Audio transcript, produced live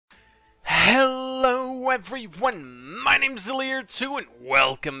Hello everyone, my name's Zillier2 and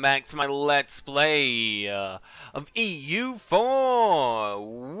welcome back to my Let's Play of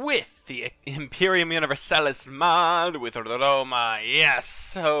EU4 with the Imperium Universalis mod with Roma. Yes,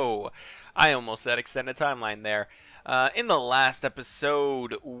 so I almost said extended timeline there. In the last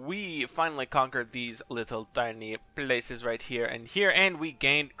episode, we finally conquered these little tiny places right here and here, and we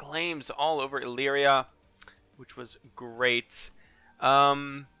gained claims all over Illyria, which was great.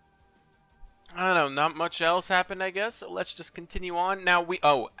 I don't know, not much else happened, I guess, so let's just continue on. Now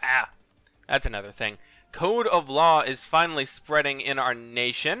that's another thing. Code of law is finally spreading in our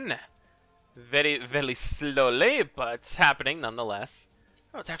nation. Very, very slowly, but it's happening nonetheless.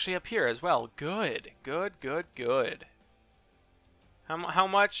 Oh, it's actually up here as well. Good, good, good, good. How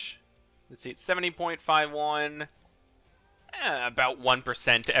much? Let's see, it's 70.51. About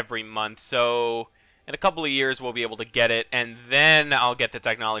 1% every month, so in a couple of years, we'll be able to get it, and then I'll get the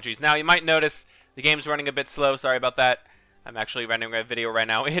technologies. Now, you might notice the game's running a bit slow. Sorry about that. I'm actually running a video right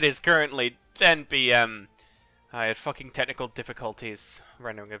now. It is currently 10 p.m. I had fucking technical difficulties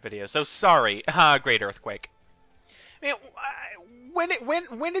rendering a video, so sorry. Great earthquake. I mean,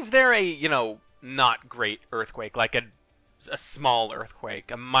 when is there a, you know, not great earthquake? Like a small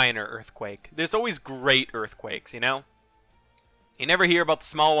earthquake, a minor earthquake. There's always great earthquakes, you know? You never hear about the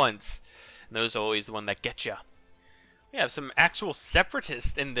small ones. Those are always the one that get you. We have some actual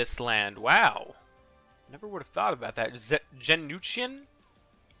separatists in this land. Wow. Never would have thought about that. Genuchian?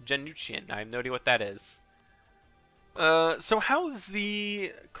 Genuchian. I have no idea what that is. So how's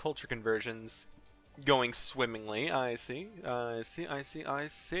the culture conversions going swimmingly? I see. I see. I see. I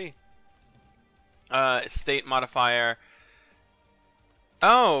see. State modifier.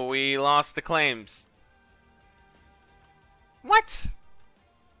 Oh, we lost the claims. What?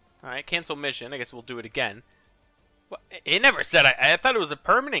 Alright, cancel mission. I guess we'll do it again. Well, it never said. I thought it was a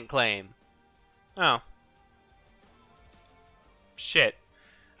permanent claim. Oh. Shit.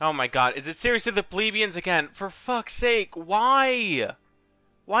 Oh my god. Is it seriously the plebeians again? For fuck's sake. Why?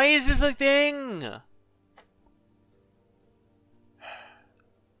 Why is this a thing?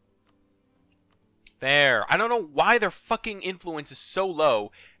 There. I don't know why their fucking influence is so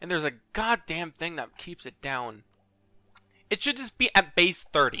low. And there's a goddamn thing that keeps it down. It should just be at base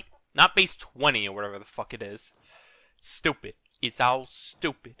 30. Not base 20 or whatever the fuck it is. Stupid. It's all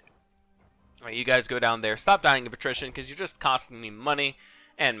stupid. Alright, you guys go down there. Stop dying of attrition because you're just costing me money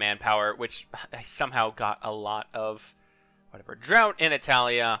and manpower, which I somehow got a lot of. Whatever. Drought in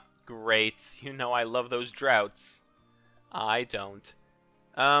Italia. Great. You know I love those droughts. I don't.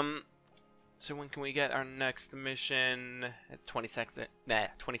 So when can we get our next mission? At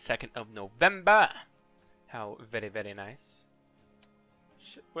 22nd of November. How very, very nice.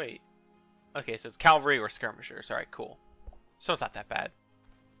 Wait. Okay, so it's cavalry or skirmishers. Alright, cool. So it's not that bad.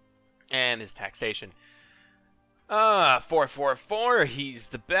 And his taxation. 444. He's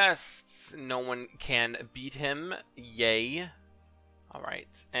the best. No one can beat him. Yay.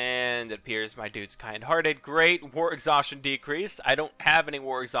 Alright. And it appears my dude's kind-hearted. Great. War exhaustion decrease. I don't have any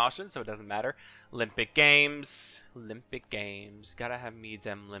war exhaustion, so it doesn't matter. Olympic Games. Olympic Games. Gotta have me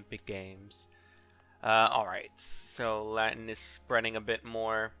them Olympic Games. Alright, so Latin is spreading a bit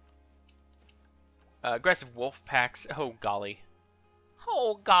more. Aggressive wolf packs. Oh, golly.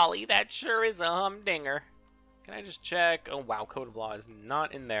 Oh, golly, that sure is a humdinger. Can I just check? Oh, wow, Code of Law is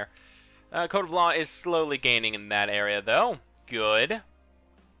not in there. Code of Law is slowly gaining in that area, though. Good.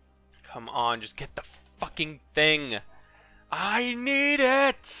 Come on, just get the fucking thing. I need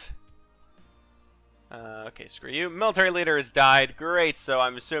it! Okay, screw you. Military leader has died. Great, so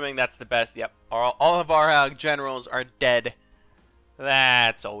I'm assuming that's the best. Yep, all of our generals are dead.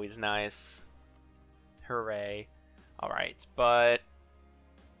 That's always nice. Hooray. Alright, but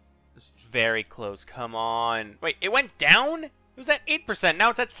it's very close. Come on. Wait, it went down? It was at 8%. Now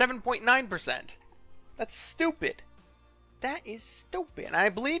it's at 7.9%. That's stupid. That is stupid. And I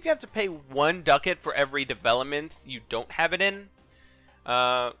believe you have to pay 1 ducat for every development you don't have it in.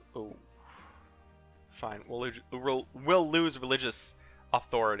 Oh. Fine. We'll lose religious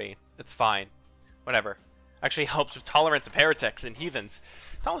authority. It's fine. Whatever. Actually helps with tolerance of heretics and heathens.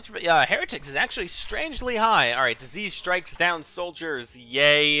 Tolerance of heretics is actually strangely high. Alright, disease strikes down soldiers.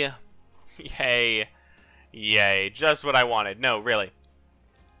 Yay. Yay. Yay. Just what I wanted. No, really.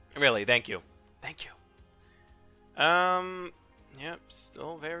 Really, thank you. Thank you. Yep,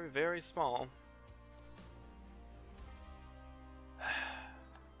 still very, very small.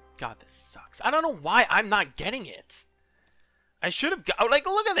 God, this sucks. I don't know why I'm not getting it. I should have got... Like,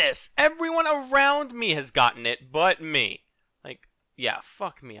 look at this. Everyone around me has gotten it but me. Like, yeah,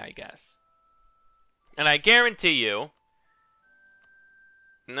 fuck me, I guess. And I guarantee you...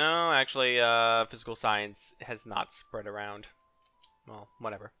 No, actually, physical science has not spread around. Well,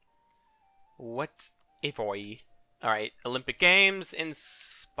 whatever. What a boy. Alright, Olympic Games in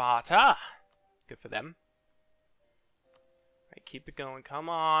Sparta. Good for them. Alright, keep it going. Come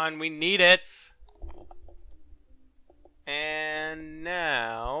on, we need it. And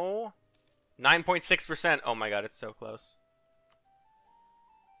now... 9.6%. Oh my god, it's so close.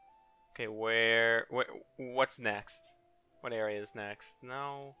 Okay, what's next? What area is next?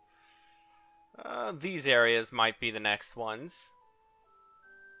 No. These areas might be the next ones.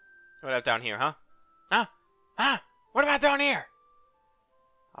 What about down here, huh? What about down here?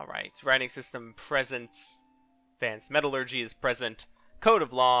 Alright, writing system present. Advanced metallurgy is present. Code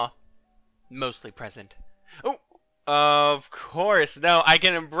of law, mostly present. Oh, of course. No, I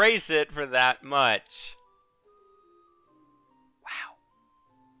can embrace it for that much. Wow.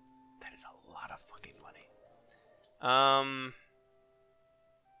 That is a lot of fucking money. I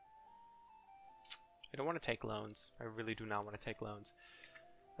don't want to take loans. I really do not want to take loans.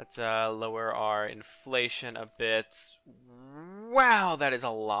 Let's lower our inflation a bit. Wow, that is a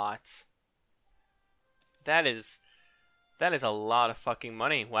lot. That is a lot of fucking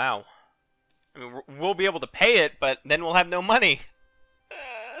money. Wow. I mean, we'll be able to pay it, but then we'll have no money.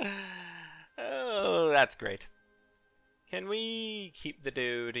 Oh, that's great. Can we keep the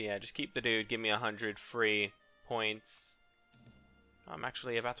dude? Yeah, just keep the dude. Give me 100 free points. I'm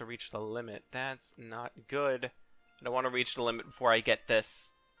actually about to reach the limit. That's not good. I don't want to reach the limit before I get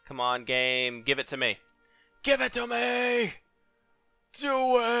this. Come on, game. Give it to me. Give it to me!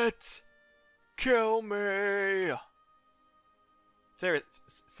 Do it! Kill me!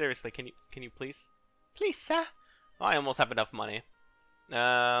 Seriously, can you please? Please, sir? Oh, I almost have enough money.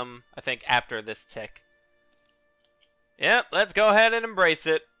 I think after this tick. Yep, let's go ahead and embrace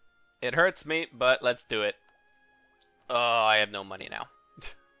it. It hurts me, but let's do it. Oh, I have no money now.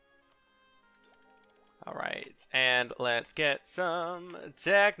 Alright, and let's get some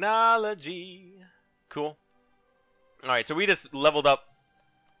technology. Cool. Alright, so we just leveled up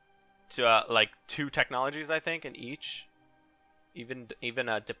to like 2 technologies, I think, in each. Even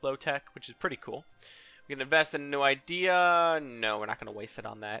Diplotech, which is pretty cool. We can invest in a new idea. No, we're not going to waste it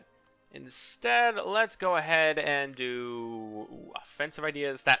on that. Instead, let's go ahead and do offensive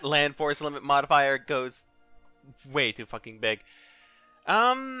ideas. That land force limit modifier goes way too fucking big.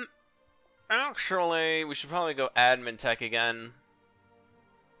 Actually, we should probably go admin tech again.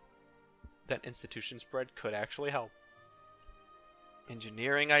 That institution spread could actually help.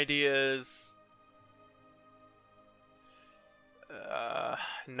 Engineering ideas.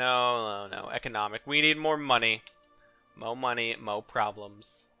 No. Economic. We need more money. More money, more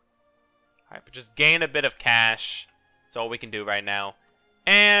problems. Alright, but just gain a bit of cash. That's all we can do right now.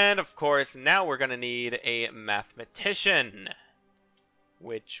 And, of course, now we're going to need a mathematician.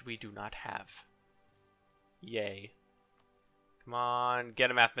 Which we do not have. Yay. Come on,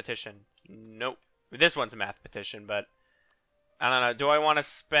 get a mathematician. Nope. This one's a mathematician, but... I don't know. Do I want to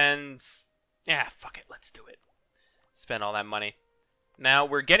spend... Yeah, fuck it. Let's do it. Spend all that money. Now,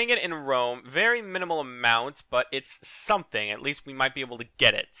 we're getting it in Rome. Very minimal amount, but it's something. At least we might be able to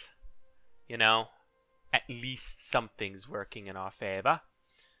get it. You know? At least something's working in our favor.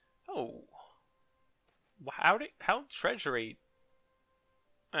 Oh. How Treasury...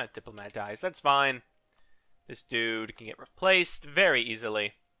 Diplomat dies. That's fine. This dude can get replaced very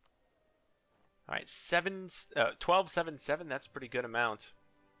easily. Alright, 1277. That's a pretty good amount.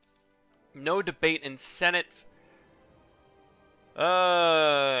 No debate in Senate.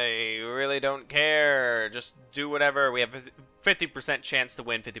 I really don't care. Just do whatever. We have a 50% chance to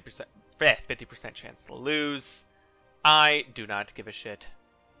win, 50% chance to lose. I do not give a shit.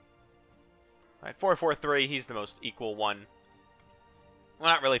 Alright, 443. He's the most equal one. We're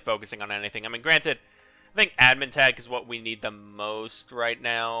not really focusing on anything. I mean, granted, I think admin tech is what we need the most right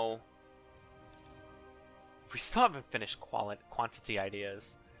now. We still haven't finished quantity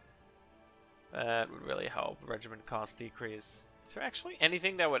ideas. That would really help. Regiment cost decrease. Is there actually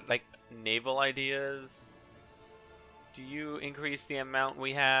anything that would, like, naval ideas? Do you increase the amount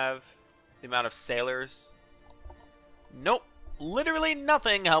we have? The amount of sailors? Nope. Literally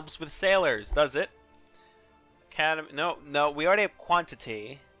nothing helps with sailors, does it? Academy. No, we already have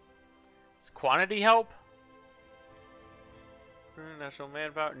quantity. Does quantity help? National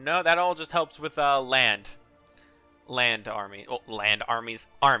manpower. No, that all just helps with land. Land army. Oh, land armies.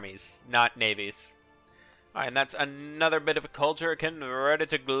 Armies, not navies. Alright, and that's another bit of a culture converted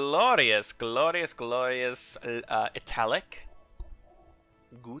to glorious. Glorious, italic.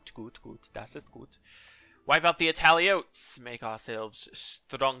 Gut. Das ist gut. Wipe out the Italiotes. Make ourselves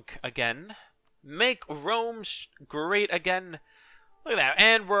strong again. Make Rome great again. Look at that.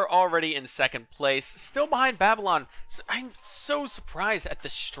 And we're already in second place. Still behind Babylon. So I'm so surprised at the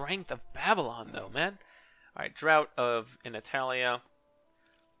strength of Babylon, though, man. Alright, drought in Italia.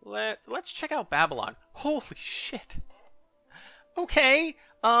 Let's check out Babylon. Holy shit. Okay.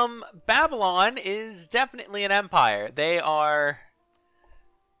 Babylon is definitely an empire. They are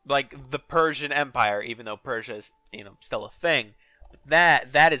like the Persian Empire, even though Persia is, still a thing.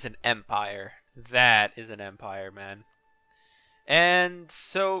 That is an empire. That is an empire, man. And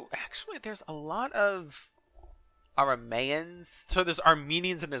so, actually, there's a lot of Aramaeans. So there's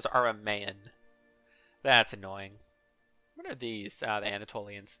Armenians and there's Aramaean. That's annoying. What are these? The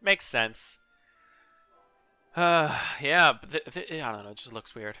Anatolians. Makes sense. Yeah, but I don't know, it just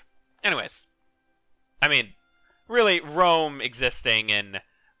looks weird. Anyways. I mean, really, Rome existing in...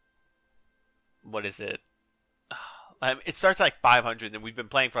 What is it? It starts like 500, and we've been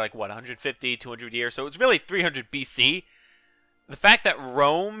playing for like, what, 150, 200 years? So it's really 300 BC. The fact that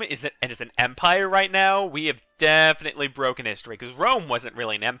Rome is an empire right now, we have definitely broken history. Because Rome wasn't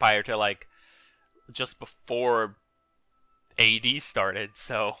really an empire till like just before AD started,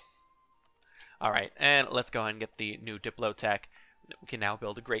 so... Alright, and let's go ahead and get the new Diplotech. We can now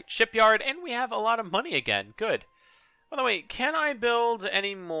build a great shipyard, and we have a lot of money again. Good. By the way, can I build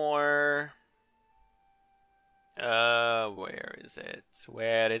any more... where is it?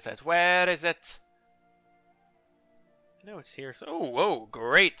 Where is it? Where is it? I know it's here. So, oh, whoa,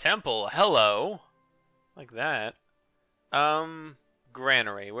 great temple. Hello. Like that.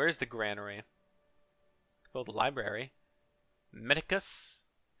 Granary. Where's the granary? Build a library. Medicus.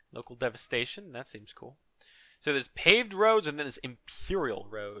 Local devastation. That seems cool. So there's paved roads and then there's imperial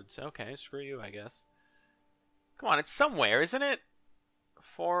roads. Okay, screw you, I guess. Come on, it's somewhere, isn't it?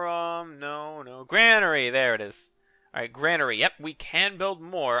 Forum. No. Granary. There it is. Alright, granary. Yep, we can build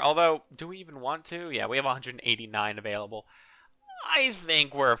more. Although, do we even want to? Yeah, we have 189 available. I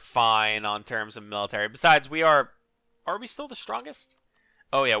think we're fine on terms of military. Besides, we are... Are we still the strongest?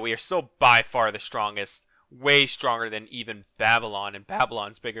 Oh yeah, we are still by far the strongest. Way stronger than even Babylon, and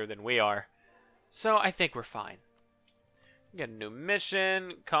Babylon's bigger than we are. So I think we're fine. Get a new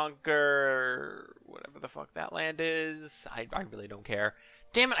mission, conquer whatever the fuck that land is. I really don't care.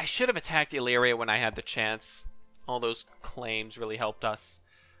 Damn it, I should have attacked Illyria when I had the chance. All those claims really helped us.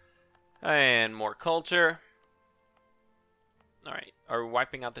 And more culture. Alright, are we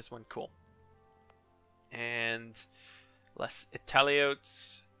wiping out this one? Cool. And less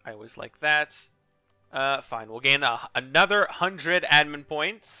Italiotes. I always like that. Fine. We'll gain another 100 admin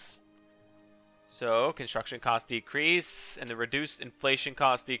points. So, construction cost decrease, and the reduced inflation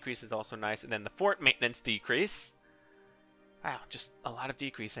cost decrease is also nice, and then the fort maintenance decrease. Wow, just a lot of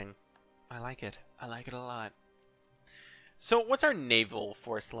decreasing. I like it. I like it a lot. So, what's our naval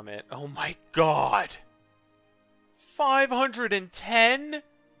force limit? Oh my god! 510?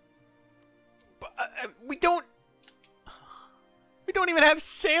 We don't even have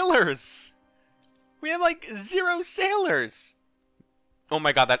sailors! We have like 0 sailors! Oh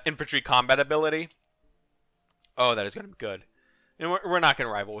my god, that infantry combat ability. Oh, that is going to be good. And we're not going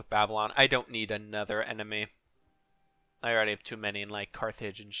to rival with Babylon. I don't need another enemy. I already have too many in like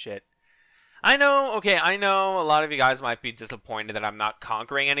Carthage and shit. I know, okay, I know a lot of you guys might be disappointed that I'm not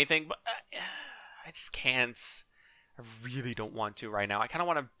conquering anything, but I just can't. I really don't want to right now. I kind of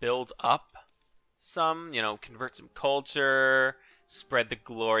want to build up some, convert some culture, spread the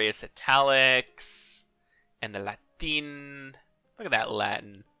glorious italics, and the Latin. Look at that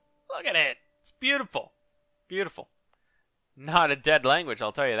Latin. Look at it. It's beautiful. Beautiful. Not a dead language,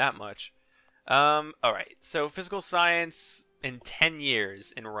 I'll tell you that much. Alright, so physical science in 10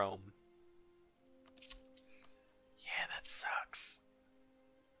 years in Rome. Yeah, that sucks.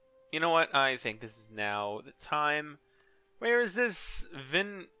 You know what? I think this is now the time. Where is this?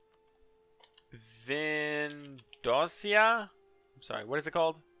 Vindosia? I'm sorry, what is it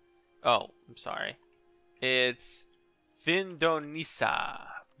called? Oh, I'm sorry. It's Vindonisa.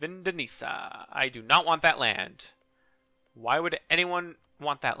 Vindonisa. I do not want that land. Why would anyone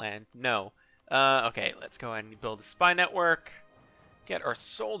want that land? No. Okay, let's go ahead and build a spy network. Get our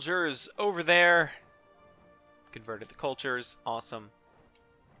soldiers over there. Converted the cultures. Awesome.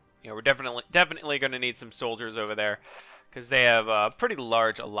 Yeah, we're definitely going to need some soldiers over there. Because they have a pretty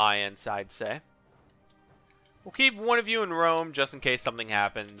large alliance, I'd say. We'll keep one of you in Rome just in case something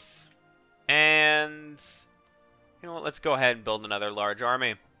happens. And... you know what, let's go ahead and build another large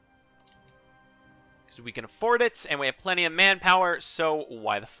army. Because we can afford it, and we have plenty of manpower, so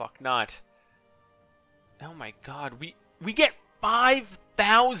why the fuck not? Oh my god, we get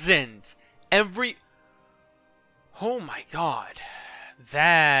 5,000 every... Oh my god.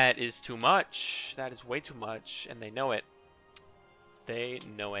 That is too much. That is way too much, and they know it. They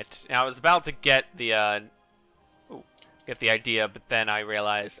know it. Now, I was about to get the idea, but then I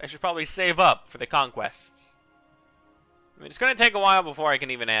realized I should probably save up for the conquests. I mean, it's going to take a while before I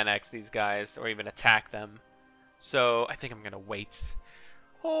can even annex these guys, or even attack them. So, I think I'm going to wait.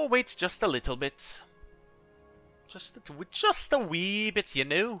 Oh, wait just a little bit. Just a wee bit, you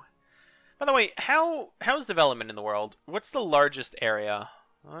know. By the way, how's development in the world? What's the largest area?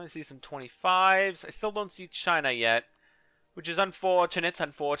 Oh, I see some 25s. I still don't see China yet, which is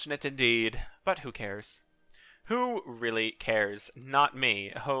unfortunate indeed. But who cares? Who really cares? Not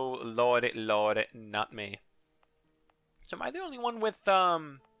me. Oh, lord, not me. So am I the only one with,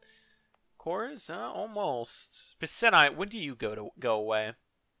 cores? Almost. Picenite, when do you go away?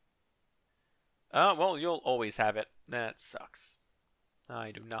 Well, you'll always have it. That sucks.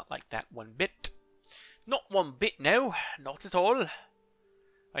 I do not like that one bit. Not one bit, no. Not at all.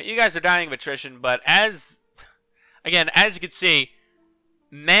 Right, you guys are dying of attrition, but again, as you can see,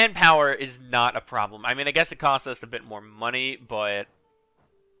 manpower is not a problem. I mean, I guess it costs us a bit more money, but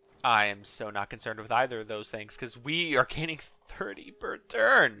I am so not concerned with either of those things, because we are gaining 30 per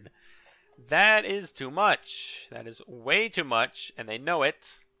turn. That is too much. That is way too much, and they know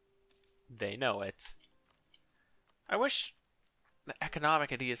it. They know it. I wish the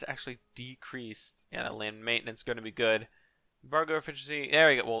economic ideas actually decreased. Yeah, the land maintenance is going to be good. Embargo efficiency. There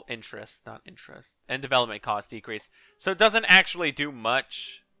we go. Well, interest, not interest. And development cost decrease. So it doesn't actually do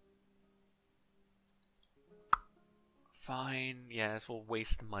much. Fine. Yes, we'll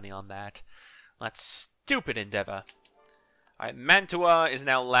waste money on that. That's stupid endeavor. Alright, Mantua is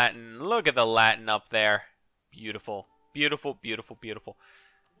now Latin. Look at the Latin up there. Beautiful. Beautiful, beautiful, beautiful.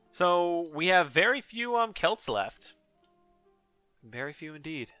 So, we have very few Celts left. Very few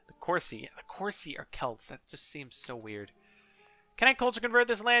indeed. The Corsi. The Corsi are Celts. That just seems so weird. Can I culture convert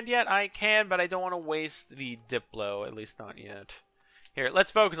this land yet? I can, but I don't want to waste the Diplo. At least not yet. Here, let's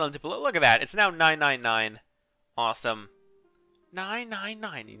focus on Diplo. Look at that. It's now 999. Awesome.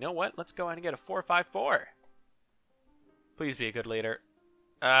 999. You know what? Let's go ahead and get a 454. Please be a good leader.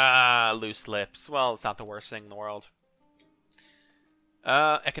 Loose lips. Well, it's not the worst thing in the world.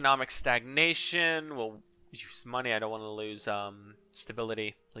 Economic stagnation. We'll use money. I don't want to lose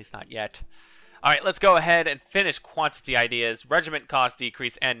stability. At least not yet. Alright, let's go ahead and finish quantity ideas. Regiment cost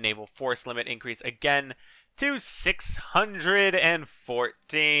decrease and naval force limit increase again to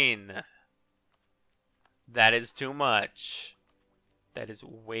 614. That is too much. That is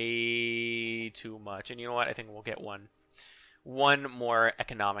way too much. And you know what? I think we'll get one more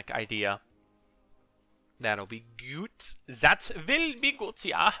economic idea. That'll be good. That will be good,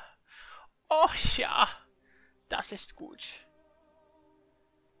 ja. Oh, ja. Das ist gut.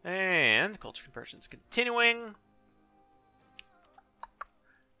 And culture conversion's continuing.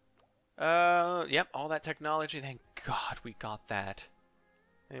 Yep, all that technology. Thank God we got that.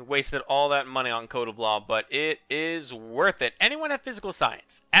 And wasted all that money on Code of Law, but it is worth it. Anyone have physical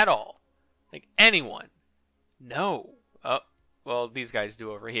science at all? Like anyone? No. Oh, well, these guys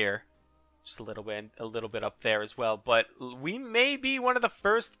do over here. Just a little bit up there as well. But we may be one of the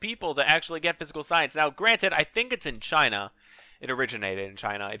first people to actually get physical science. Now, granted, I think it's in China. It originated in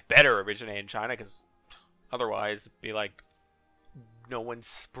China. It better originate in China, because otherwise it'd be like no one's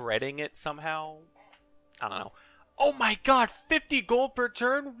spreading it somehow. I don't know. Oh my god, 50 gold per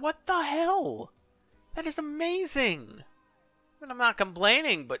turn? What the hell? That is amazing. I mean, I'm not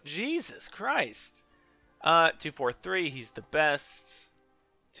complaining, but Jesus Christ. 243, he's the best.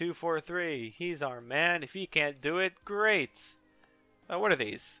 243, he's our man. If he can't do it, great. What are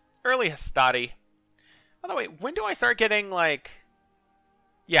these? Early Hastati. By the way, when do I start getting, like...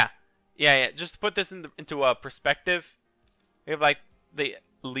 Yeah. Just to put this into a perspective, we have, like, the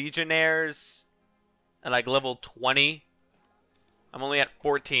Legionnaires at, like, level 20. I'm only at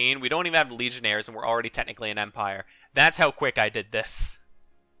 14. We don't even have Legionnaires, and we're already technically an Empire. That's how quick I did this.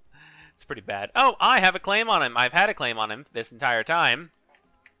 It's pretty bad. Oh, I have a claim on him. I've had a claim on him this entire time.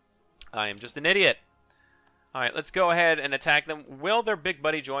 I am just an idiot. Alright, let's go ahead and attack them. Will their big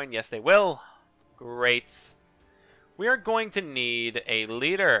buddy join? Yes, they will. Great. We are going to need a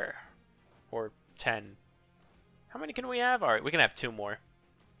leader. Or 10. How many can we have? Alright, we can have 2 more.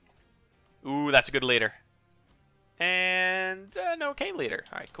 Ooh, that's a good leader. And an okay leader.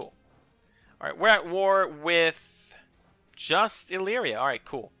 Alright, cool. Alright, we're at war with just Illyria. Alright,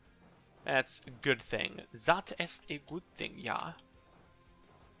 cool. That's a good thing. That is a good thing, yeah.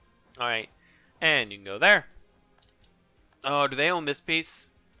 Alright, and you can go there. Oh, do they own this piece?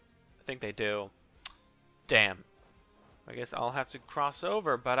 I think they do. Damn. I guess I'll have to cross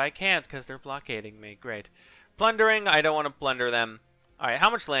over, but I can't because they're blockading me. Great. Plundering, I don't want to plunder them. Alright, how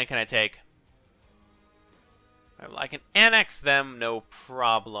much land can I take? Right, well, I can annex them, no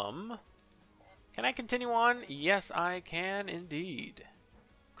problem. Can I continue on? Yes, I can indeed.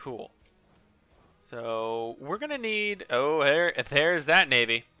 Cool. So, we're going to need... Oh, there's that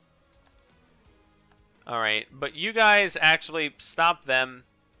navy. Alright, but you guys actually stop them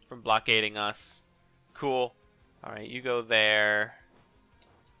from blockading us. Cool. Alright, you go there.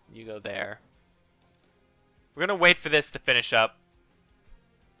 You go there. We're going to wait for this to finish up.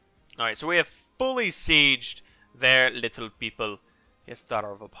 Alright, so we have fully sieged their little people. Yes,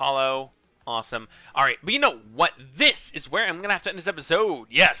 Daughter of Apollo. Awesome. Alright, but you know what? This is where I'm going to have to end this episode.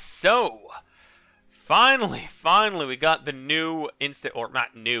 Yes, so... Finally, we got the new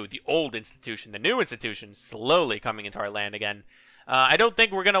the old institution, the new institution slowly coming into our land again. I don't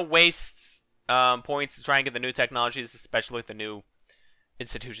think we're going to waste points to try and get the new technologies, especially with the new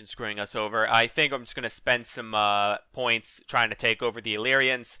institution screwing us over. I think I'm just going to spend some points trying to take over the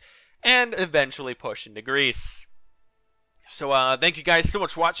Illyrians and eventually push into Greece. So, thank you guys so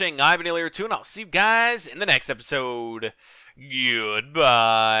much for watching. I've been Illyrio2, and I'll see you guys in the next episode. Goodbye.